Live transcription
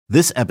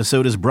This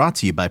episode is brought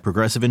to you by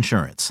Progressive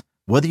Insurance.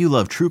 Whether you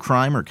love true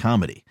crime or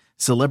comedy,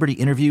 celebrity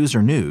interviews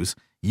or news,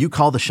 you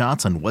call the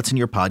shots on what's in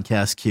your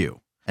podcast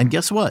queue. And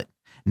guess what?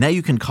 Now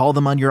you can call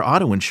them on your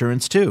auto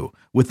insurance too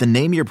with the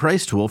Name Your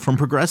Price tool from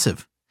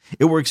Progressive.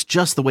 It works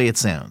just the way it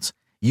sounds.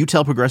 You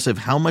tell Progressive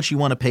how much you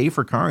want to pay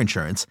for car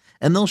insurance,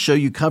 and they'll show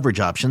you coverage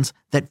options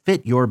that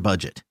fit your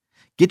budget.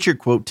 Get your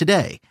quote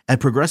today at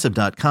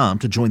Progressive.com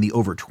to join the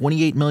over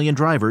 28 million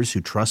drivers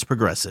who trust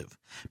Progressive.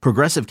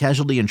 Progressive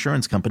Casualty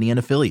Insurance Company and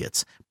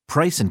Affiliates.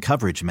 Price and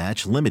coverage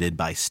match limited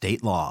by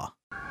state law.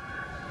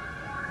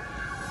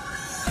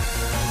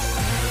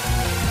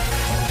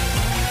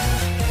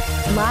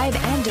 Live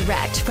and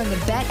direct from the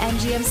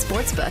BetMGM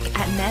Sportsbook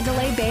at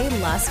Mandalay Bay,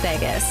 Las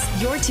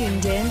Vegas. You're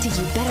tuned in to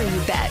You Better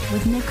You Bet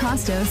with Nick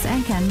Costos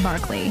and Ken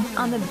Barkley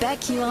on the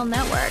BetQL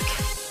Network.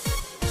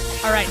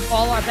 All right,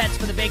 all our bets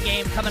for the big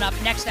game coming up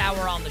next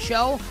hour on the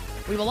show.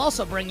 We will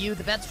also bring you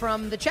the bets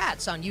from the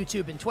chats on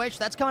YouTube and Twitch.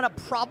 That's coming up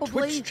probably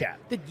Twitch chat.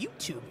 The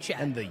YouTube chat.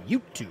 And the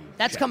YouTube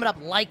That's chat. coming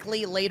up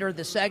likely later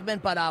this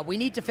segment, but we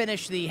need to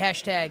finish the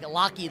hashtag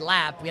Locky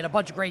lap. We had a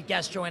bunch of great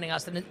guests joining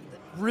us, and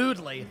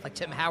rudely, like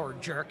Tim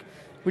Howard, jerk.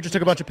 We just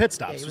took a bunch of pit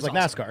stops. Yeah, it was awesome.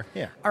 like NASCAR.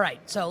 Yeah. All right,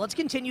 so let's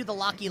continue the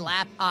Locky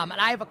lap. And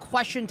I have a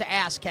question to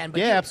ask, Ken. But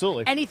Yeah,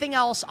 absolutely. Anything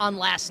else on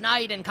last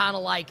night and kind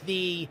of like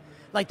the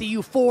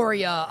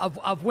euphoria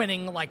of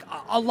winning like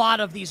a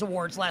lot of these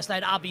awards last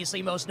night?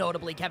 Obviously, most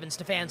notably Kevin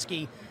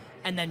Stefanski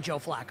and then Joe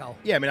Flacco.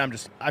 Yeah, I mean,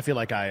 I feel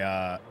like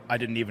I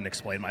didn't even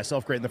explain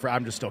myself great in the first.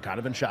 I'm just still kind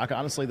of in shock,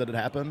 honestly, that it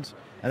happened.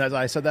 And as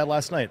I said that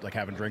last night, like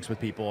having drinks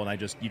with people,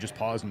 and you just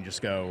pause and you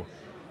just go,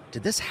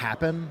 did this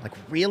happen? Like,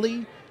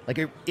 really? Like,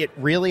 it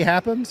really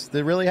happened?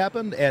 It really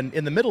happened? And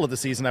in the middle of the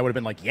season, I would have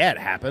been like, yeah, it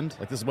happened.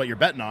 Like, this is what you're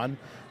betting on.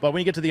 But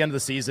when you get to the end of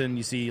the season,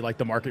 you see, like,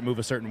 the market move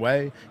a certain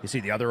way. You see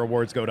the other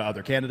awards go to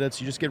other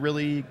candidates. You just get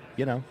really,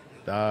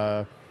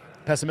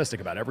 pessimistic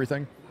about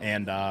everything.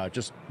 And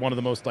just one of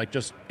the most, like,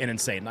 just an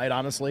insane night,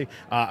 honestly.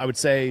 I would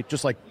say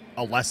just, like,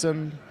 a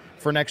lesson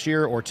for next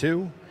year or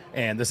two.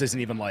 And this isn't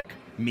even, like,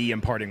 me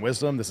imparting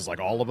wisdom. This is like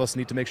all of us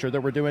need to make sure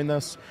that we're doing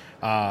this.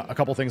 A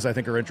couple things I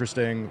think are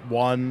interesting.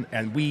 One,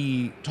 and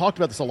we talked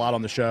about this a lot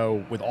on the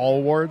show with all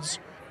awards,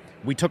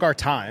 we took our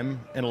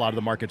time in a lot of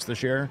the markets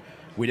this year.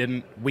 We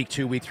didn't week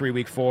 2, week 3,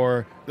 week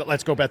 4.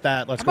 Let's go bet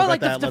that. Let's go bet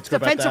that. Let's go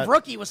bet that. Defensive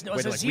rookie was a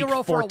like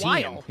zero for a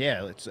while.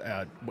 Yeah, it's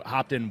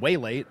hopped in way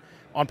late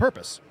on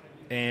purpose.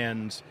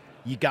 And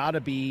you got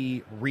to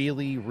be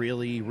really,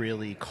 really,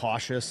 really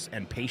cautious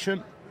and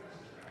patient.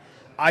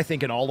 I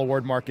think in all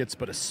award markets,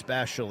 but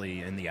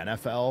especially in the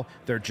NFL,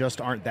 there just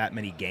aren't that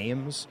many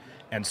games.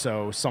 And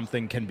so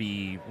something can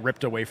be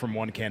ripped away from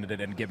one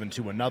candidate and given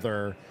to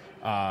another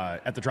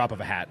at the drop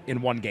of a hat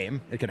in one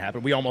game. It can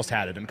happen. We almost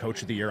had it in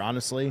Coach of the Year,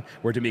 honestly,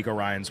 where D'Amico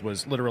Ryans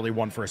was literally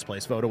one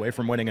first-place vote away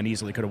from winning and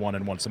easily could have won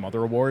and won some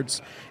other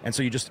awards. And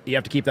so you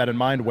have to keep that in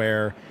mind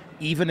where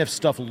even if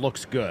stuff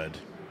looks good,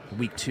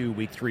 week 2,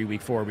 week 3,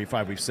 week 4, week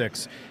 5, week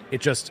 6,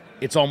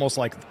 it's almost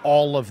like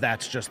all of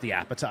that's just the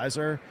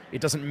appetizer. It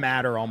doesn't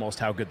matter almost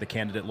how good the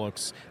candidate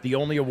looks. The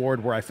only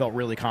award where I felt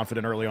really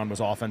confident early on was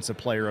Offensive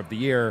Player of the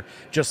Year,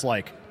 just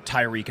like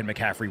Tyreek and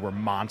McCaffrey were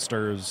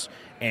monsters,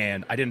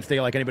 and I didn't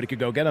feel like anybody could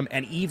go get them.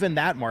 And even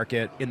that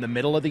market in the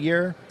middle of the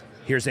year,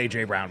 here's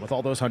A.J. Brown with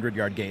all those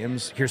 100-yard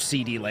games. Here's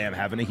C.D. Lamb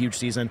having a huge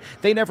season.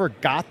 They never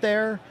got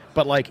there,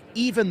 but like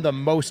even the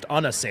most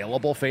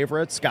unassailable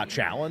favorites got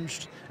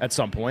challenged at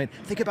some point.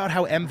 Think about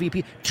how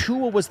MVP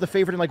Tua was the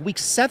favorite in like week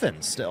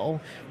 7 still.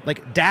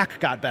 Like Dak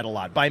got bet a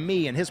lot by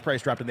me and his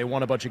price dropped and they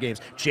won a bunch of games.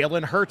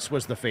 Jalen Hurts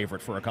was the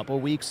favorite for a couple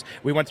of weeks.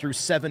 We went through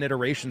 7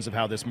 iterations of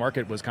how this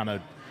market was kind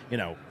of,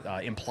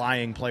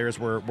 implying players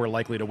were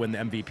likely to win the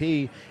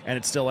MVP, and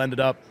it still ended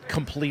up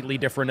completely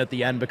different at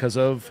the end because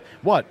of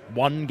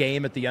one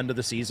game at the end of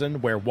the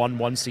season where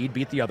one seed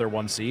beat the other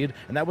 1 seed,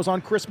 and that was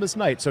on Christmas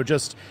night. So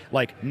just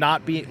like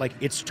not being like,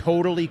 it's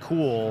totally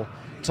cool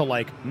to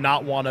like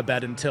not want to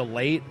bet until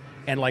late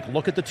and like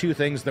look at the 2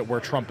 things that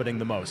we're trumpeting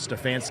the most,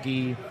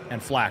 Stefanski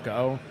and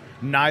Flacco.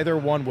 Neither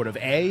one would have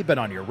been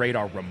on your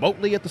radar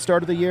remotely at the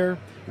start of the year,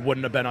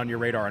 wouldn't have been on your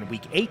radar in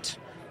week 8,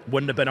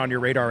 wouldn't have been on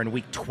your radar in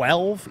week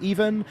 12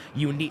 even.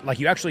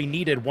 You actually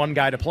needed one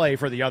guy to play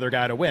for the other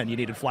guy to win. You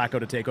needed Flacco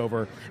to take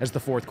over as the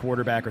 4th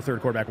quarterback or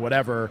 3rd quarterback,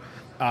 whatever,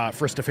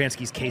 for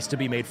Stefanski's case to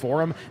be made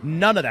for him.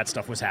 None of that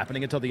stuff was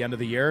happening until the end of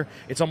the year.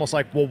 It's almost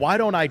like, well, why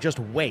don't I just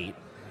wait?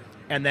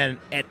 And then,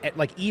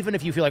 like, even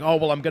if you feel like, oh,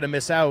 well, I'm going to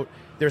miss out,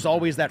 there's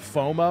always that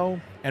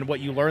FOMO. And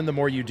what you learn the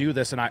more you do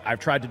this, and I've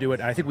tried to do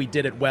it, and I think we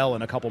did it well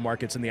in a couple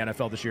markets in the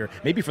NFL this year,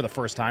 maybe for the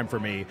first time for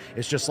me,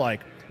 it's just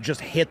like, just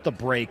hit the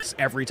brakes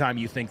every time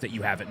you think that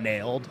you have it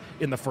nailed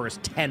in the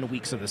first 10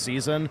 weeks of the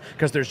season,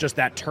 because there's just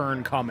that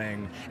turn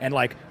coming. And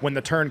like, when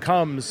the turn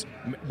comes,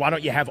 why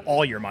don't you have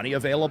all your money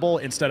available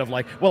instead of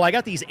like, well, I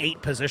got these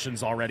 8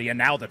 positions already, and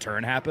now the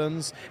turn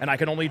happens, and I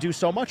can only do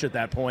so much at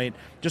that point.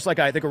 Just like,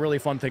 I think a really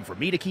fun thing for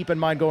me to keep in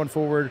mind going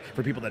forward,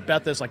 for people that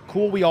bet this, like,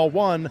 cool, we all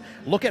won.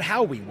 Look at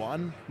how we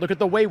won. Look at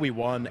the way we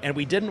won, and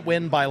we didn't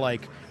win by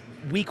like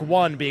week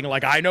one being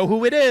like, I know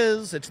who it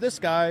is. It's this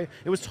guy.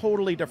 It was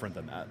totally different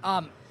than that.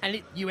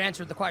 And you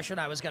answered the question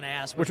I was going to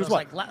ask, which was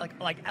was what?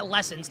 like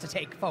lessons to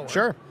take forward.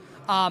 Sure.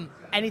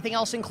 Anything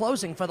else in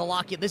closing for the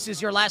Locky? This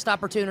is your last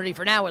opportunity,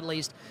 for now at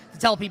least, to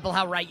tell people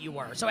how right you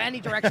were. So any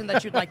direction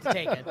that you'd like to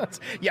take it.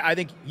 Yeah, I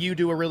think you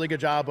do a really good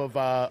job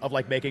of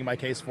like making my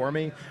case for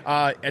me.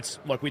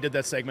 Look, we did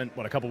that segment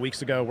a couple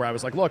weeks ago where I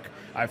was like, look,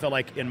 I felt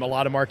like in a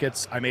lot of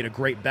markets I made a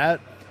great bet.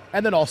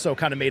 And then also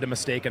kind of made a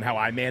mistake in how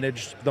I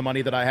managed the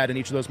money that I had in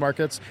each of those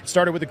markets.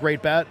 Started with a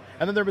great bet,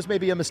 and then there was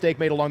maybe a mistake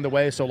made along the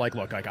way. So, look,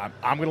 I'm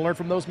going to learn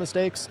from those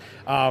mistakes.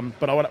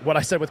 But what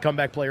I said with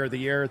Comeback Player of the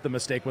Year, the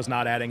mistake was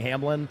not adding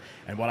Hamlin.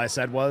 And what I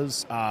said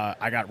was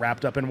I got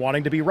wrapped up in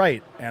wanting to be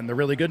right. And the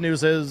really good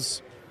news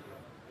is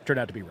it turned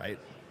out to be right.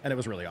 And it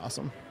was really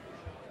awesome.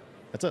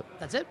 That's it.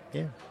 That's it?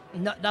 Yeah.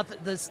 No, nothing.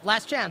 This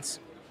last chance.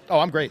 Oh,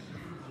 I'm great.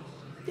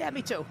 Yeah,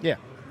 me too. Yeah.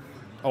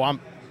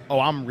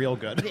 I'm real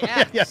good.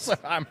 Yeah. Yes,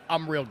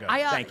 I'm real good.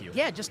 Thank you.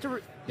 Yeah, just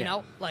to, you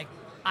know, like,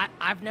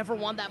 I've never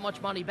won that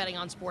much money betting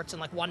on sports in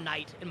like one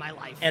night in my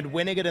life. And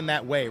winning it in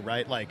that way,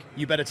 right? Like,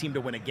 you bet a team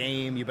to win a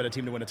game, you bet a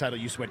team to win a title.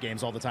 You sweat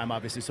games all the time,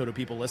 obviously, so do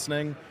people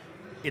listening.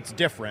 It's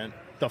different.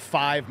 The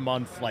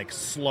 5-month,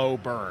 slow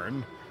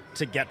burn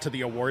to get to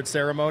the award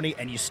ceremony,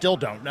 and you still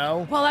don't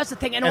know. Well, that's the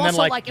thing. And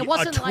also, then, it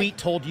wasn't a tweet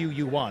told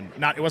you won.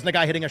 It wasn't a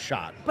guy hitting a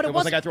shot. But it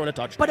wasn't a guy throwing a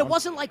touchdown. But it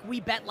wasn't like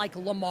we bet like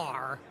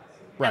Lamar.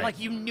 Right. And,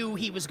 you knew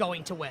he was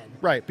going to win.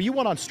 Right, but you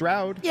won on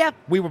Stroud. Yeah.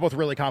 We were both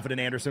really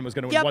confident Anderson was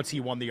going to win once he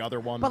won the other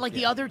one. But,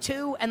 the other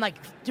two, and,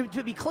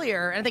 to be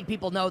clear, and I think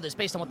people know this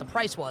based on what the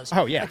price was.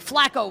 Oh, yeah.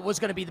 Flacco was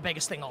going to be the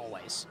biggest thing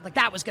always.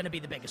 That was going to be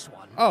the biggest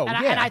one. Oh, and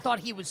yeah. And I thought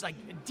he was,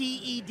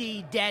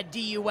 D-E-D, dead,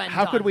 D-U-N,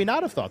 How done. could we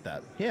not have thought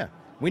that? Yeah.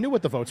 We knew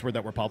what the votes were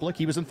that were public.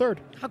 He was in third.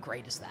 How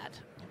great is that?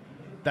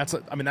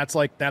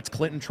 That's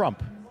Clinton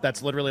Trump.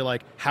 That's literally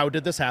how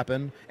did this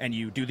happen? And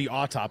you do the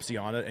autopsy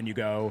on it, and you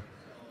go,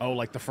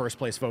 oh, the first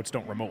place votes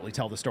don't remotely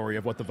tell the story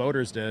of what the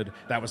voters did.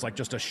 That was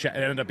just it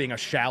ended up being a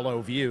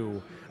shallow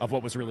view of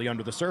what was really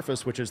under the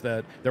surface, which is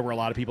that there were a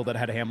lot of people that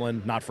had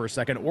Hamlin not first,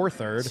 second, or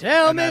third.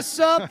 Tell me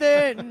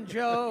something,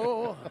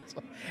 Joe.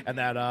 And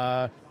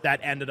that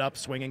ended up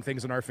swinging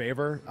things in our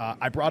favor.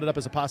 I brought it up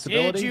as a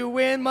possibility. Did you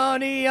win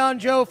money on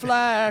Joe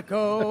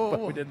Flacco?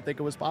 But we didn't think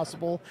it was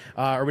possible,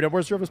 or we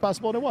weren't sure it was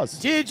possible, and it was.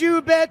 Did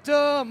you bet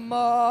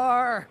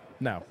Lamar?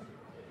 No,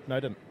 I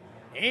didn't.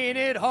 Ain't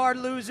it hard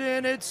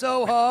losing? It's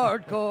so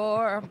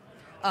hardcore.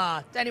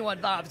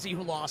 Anyone obviously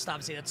who lost,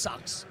 obviously that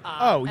sucks.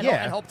 Yeah.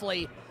 And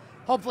hopefully.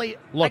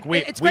 Look,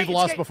 we've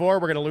lost before.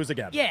 We're going to lose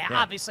again. Yeah,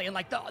 obviously, and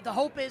the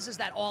hope is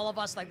that all of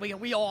us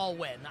we all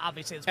win.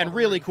 Obviously, it's and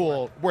really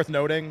cool. Worth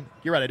noting.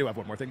 You're right. I do have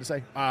one more thing to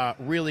say.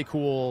 Really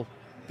cool.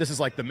 This is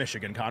the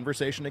Michigan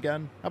conversation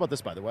again. How about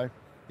this, by the way?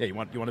 Yeah, you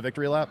want a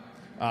victory lap?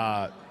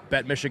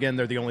 Bet Michigan.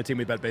 They're the only team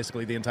we bet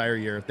basically the entire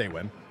year. They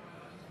win.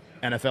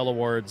 NFL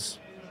awards.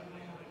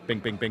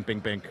 Bink, bink, bink,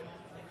 bink, bink.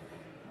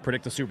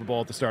 Predict the Super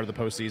Bowl at the start of the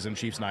postseason.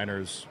 Chiefs,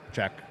 Niners,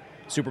 check.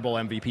 Super Bowl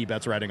MVP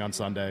bets riding on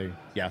Sunday.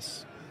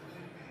 Yes.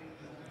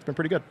 It's been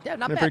pretty good. Yeah, not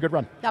bad. Been a pretty good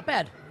run. Not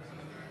bad.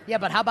 Yeah,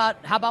 but how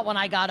about when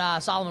I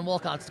got Solomon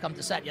Wilcox to come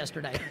to set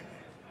yesterday?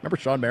 Remember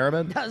Sean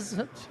Merriman? But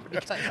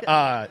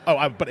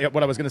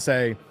what I was going to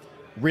say,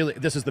 really,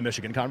 this is the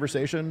Michigan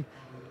conversation.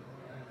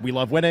 We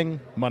love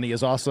winning. Money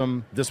is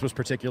awesome. This was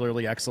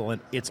particularly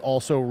excellent. It's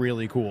also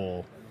really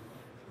cool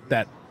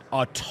that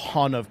a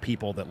ton of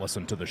people that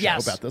listen to the show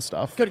about this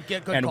stuff. Good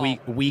and call.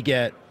 we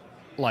get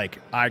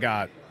I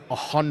got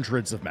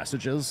hundreds of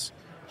messages,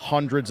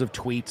 hundreds of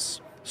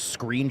tweets,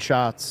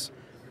 screenshots,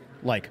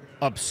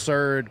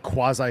 absurd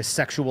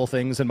quasi-sexual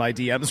things in my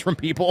DMs from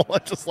people.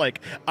 Just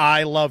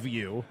I love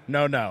you.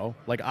 No,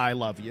 I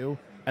love you.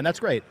 And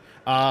that's great.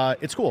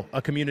 It's cool.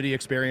 A community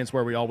experience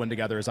where we all win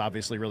together is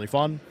obviously really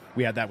fun.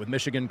 We had that with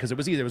Michigan because it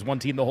was easy. There was one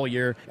team the whole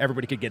year.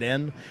 Everybody could get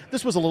in.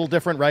 This was a little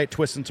different, right?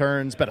 Twists and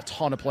turns. Bet a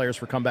ton of players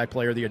for Comeback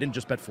Player of the Year. Didn't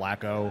just bet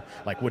Flacco.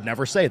 Would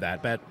never say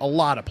that. Bet a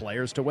lot of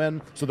players to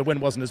win. So the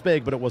win wasn't as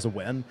big, but it was a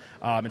win.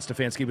 And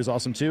Stefanski was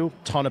awesome too.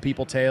 Ton of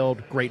people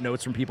tailed. Great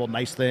notes from people.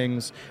 Nice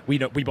things. We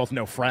both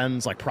know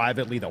friends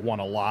privately that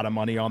won a lot of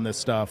money on this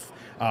stuff.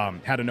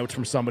 Had a note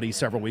from somebody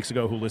several weeks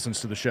ago who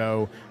listens to the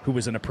show who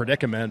was in a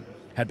predicament.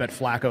 Had bet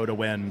Flacco to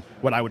win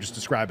what I would just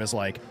describe as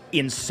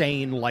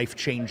insane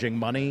life-changing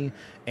money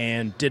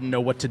and didn't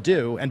know what to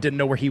do and didn't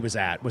know where he was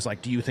at. Was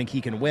do you think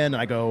he can win? And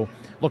I go,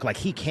 look,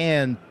 he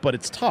can, but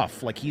it's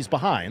tough. He's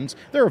behind.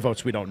 There are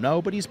votes we don't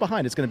know, but he's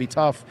behind. It's going to be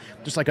tough.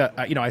 Just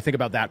I think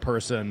about that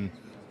person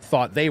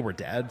thought they were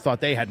dead,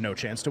 thought they had no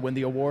chance to win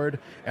the award,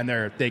 and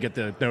they get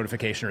the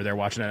notification or they're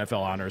watching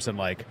NFL Honors and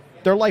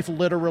their life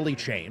literally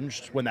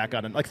changed when that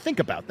got in. Think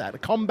about that. A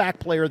Comeback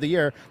Player of the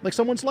Year,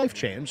 someone's life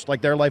changed.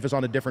 Their life is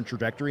on a different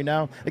trajectory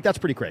now. That's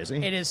pretty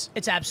crazy. It is.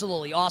 It's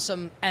absolutely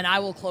awesome. And I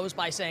will close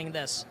by saying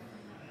this.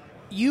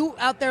 You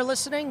out there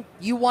listening,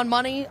 you won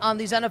money on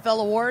these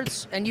NFL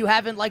awards, and you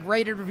haven't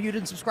rated, reviewed,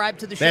 and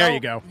subscribed to the show. There you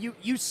go.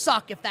 You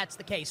suck if that's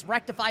the case.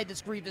 Rectify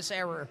this grievous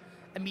error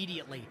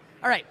immediately.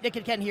 All right, Nick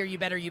and Ken here, you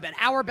better, you bet.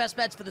 Our best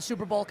bets for the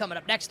Super Bowl coming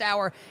up next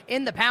hour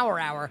in the Power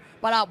Hour.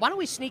 But why don't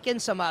we sneak in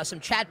some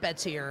chat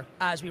bets here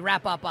as we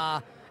wrap up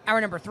hour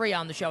number 3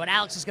 on the show, and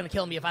Alex is going to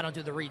kill me if I don't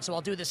do the read, so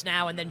I'll do this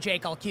now, and then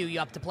Jake, I'll cue you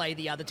up to play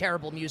the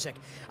terrible music.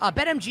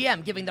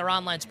 BetMGM giving their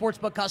online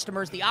sportsbook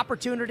customers the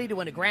opportunity to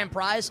win a grand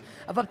prize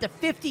of up to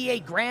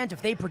 $58,000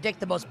 if they predict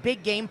the most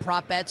big game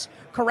prop bets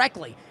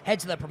correctly.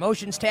 Head to the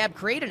promotions tab,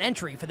 create an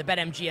entry for the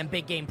BetMGM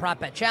Big Game Prop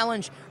Bet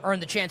Challenge,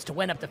 earn the chance to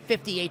win up to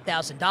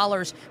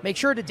 $58,000. Make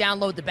sure to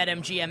download the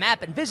BetMGM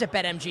app and visit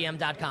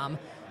BetMGM.com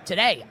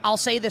today. I'll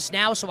say this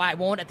now so I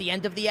won't at the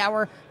end of the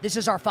hour. This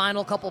is our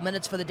final couple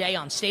minutes for the day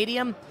on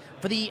Stadium,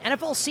 for the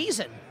NFL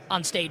season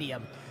on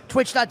Stadium.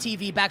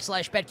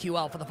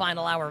 Twitch.tv/BetQL for the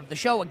final hour of the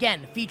show.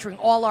 Again, featuring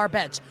all our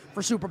bets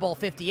for Super Bowl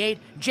 58.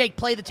 Jake,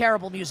 play the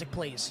terrible music,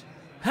 please.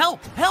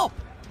 Help! Help!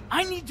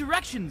 I need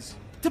directions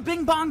to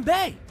Bing Bong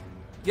Bay.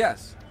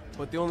 Yes,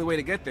 but the only way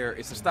to get there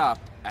is to stop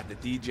at the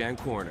D-Gen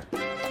Corner.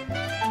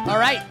 All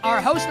right,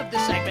 our host of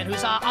this segment,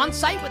 who's on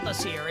site with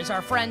us here, is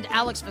our friend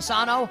Alex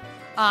Fasano.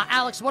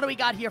 Alex, what do we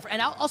got here?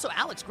 And also,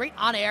 Alex, great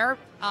on-air,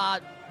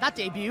 not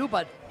debut,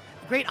 but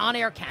great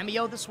on-air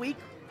cameo this week,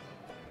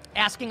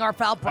 asking our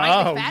pal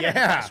Brian McFadden a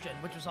question,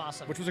 which was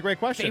awesome. Which was a great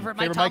question. Favorite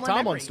Mike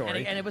Tomlin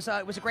story. And it was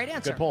a great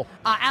answer. Good pull.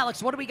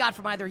 Alex, what do we got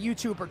from either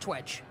YouTube or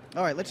Twitch?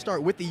 All right, let's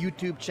start with the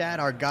YouTube chat.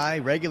 Our guy,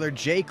 regular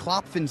Jay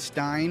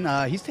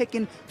Klopfenstein, he's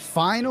taking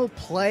final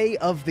play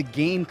of the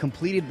game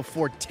completed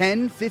before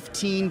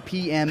 10:15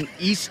 p.m.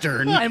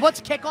 Eastern. And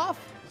what's kickoff?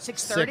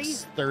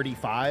 6:30?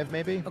 6:35,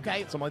 maybe?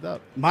 Okay. Something like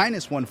that.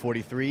 Minus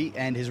 143,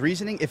 and his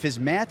reasoning, if his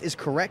math is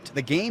correct,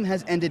 the game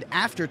has ended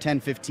after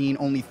 10:15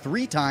 only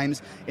 3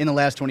 times in the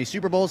last 20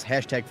 Super Bowls.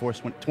 Hashtag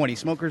 420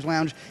 Smokers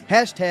Lounge.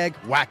 Hashtag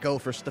wacko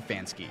for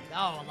Stefanski.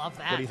 Oh, I love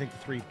that. What do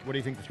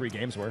you think the 3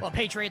 games were? Well,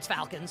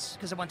 Patriots-Falcons,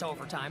 because it went to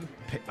overtime.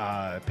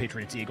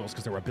 Patriots-Eagles,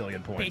 because there were a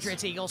billion points.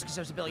 Patriots-Eagles, because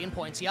there's a billion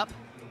points, yep.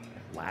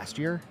 Last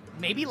year?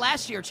 Maybe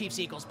last year,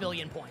 Chiefs-Eagles,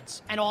 billion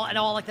points. And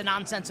all like the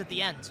nonsense at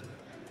the end.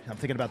 I'm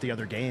thinking about the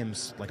other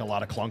games, like a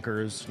lot of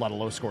clunkers, a lot of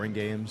low-scoring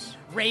games.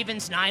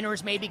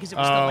 Ravens-Niners, maybe, because it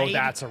was delayed. Oh,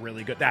 that's a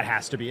really good... That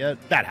has to be it.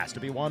 That has to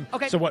be one.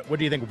 Okay. So what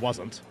do you think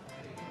wasn't?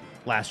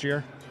 Last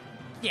year?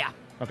 Yeah.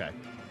 Okay.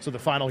 So the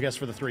final guess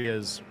for the 3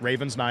 is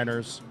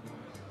Ravens-Niners,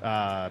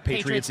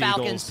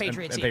 Patriots-Eagles, and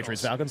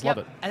Patriots-Falcons. Yep,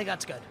 Love it. I think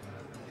that's good.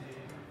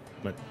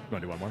 But, you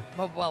want to do one more?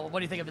 Well, what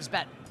do you think of his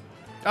bet?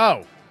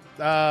 Oh.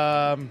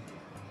 I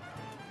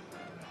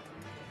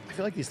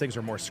feel like these things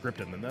are more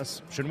scripted than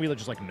this. Shouldn't we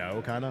just,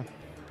 know, kind of?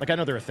 Like, I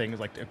know there are things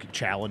like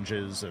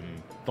challenges and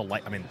the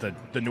light. I mean,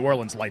 the New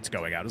Orleans lights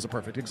going out is a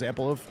perfect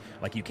example of,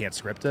 you can't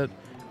script it.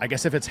 I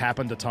guess if it's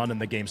happened a ton and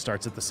the game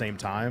starts at the same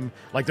time,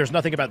 there's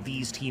nothing about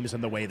these teams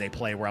and the way they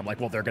play where I'm like,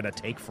 well, they're going to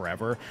take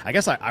forever. I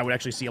guess I would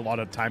actually see a lot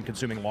of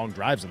time-consuming long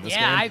drives in this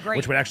game. I agree.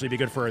 Which would actually be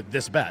good for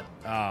this bet.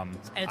 I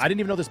didn't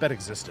even know this bet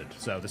existed,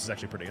 so this is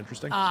actually pretty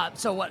interesting.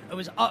 So what? It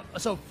was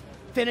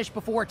finish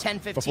before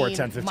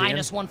 10:15.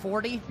 Minus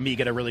 140. Me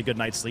get a really good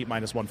night's sleep,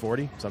 minus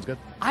 140. Sounds good.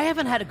 I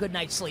haven't had a good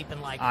night's sleep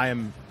in I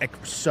am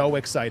so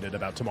excited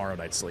about tomorrow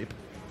night's sleep.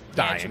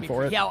 Dying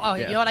for it. Yeah.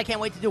 You know what I can't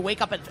wait to do?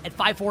 Wake up at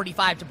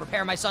 5:45 to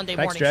prepare my Sunday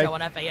morning show on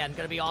FAN.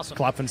 Going to be awesome.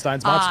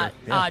 Klopfenstein's monster.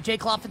 Jay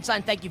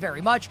Klopfenstein, thank you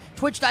very much.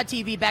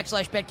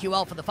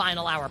 Twitch.tv/BetQL for the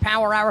final hour,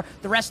 Power Hour.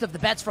 The rest of the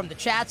bets from the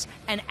chats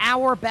and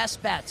our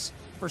best bets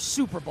for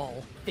Super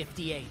Bowl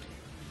 58.